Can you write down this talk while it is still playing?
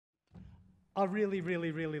I really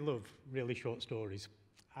love really short stories.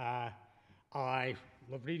 I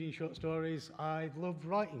love reading short stories. I love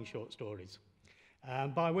writing short stories.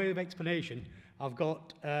 By way of explanation, I've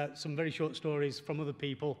got some very short stories from other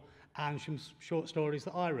people and some short stories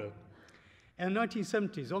that I wrote. In the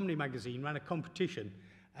 1970s, Omni magazine ran a competition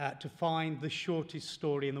to find the shortest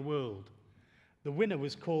story in the world. The winner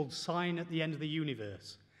was called Sign at the End of the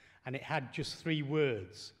Universe, and it had just 3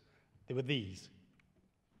 words. They were these.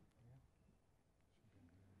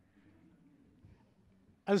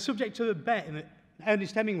 As a subject to the bet,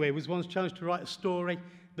 Ernest Hemingway was once challenged to write a story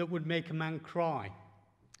that would make a man cry.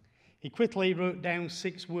 He quickly wrote down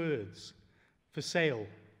 6 words: for sale,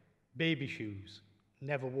 baby shoes,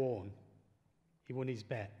 never worn. He won his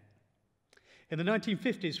bet. In the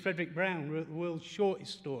 1950s, Frederick Brown wrote the world's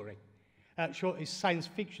shortest science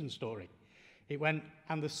fiction story. It went,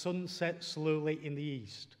 and the sun sets slowly in the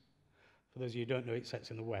east. For those of you who don't know, it sets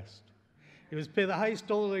in the west. It was paid the highest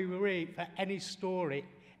dollar rate for any story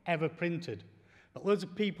ever printed. But loads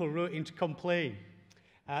of people wrote in to complain.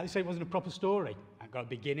 They said it wasn't a proper story. It hadn't got a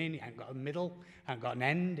beginning, it hadn't got a middle, it hadn't got an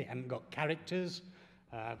end, it hadn't got characters,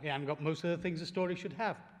 it hadn't got most of the things a story should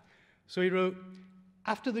have. So he wrote,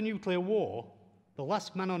 after the nuclear war, the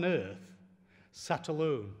last man on Earth sat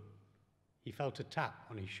alone. He felt a tap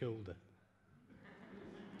on his shoulder.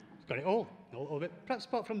 He's got it all of it, perhaps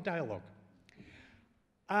apart from dialogue.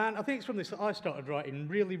 And I think it's from this that I started writing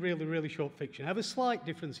really short fiction. I have a slight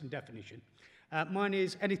difference in definition. Mine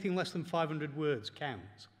is anything less than 500 words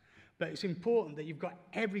counts. But it's important that you've got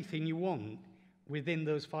everything you want within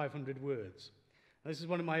those 500 words. This is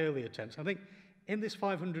one of my early attempts. I think in this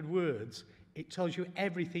 500 words, it tells you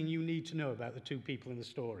everything you need to know about the 2 people in the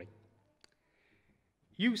story.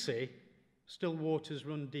 You say, still waters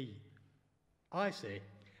run deep. I say,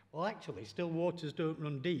 well, actually, still waters don't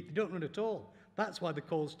run deep. They don't run at all. That's why they're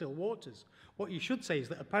called still waters. What you should say is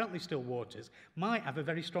that apparently still waters might have a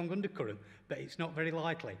very strong undercurrent, but it's not very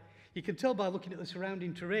likely. You can tell by looking at the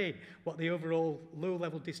surrounding terrain what the overall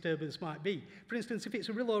low-level disturbance might be. For instance, if it's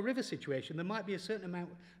a river or river situation, there might be a certain amount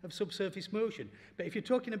of subsurface motion. But if you're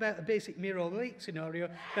talking about a basic mere or lake scenario,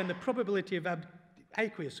 then the probability of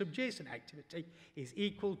aqueous subjacent activity is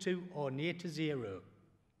equal to or near to 0.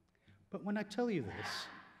 But when I tell you this,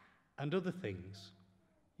 and other things,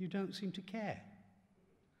 you don't seem to care.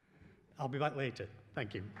 I'll be back later.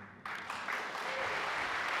 Thank you.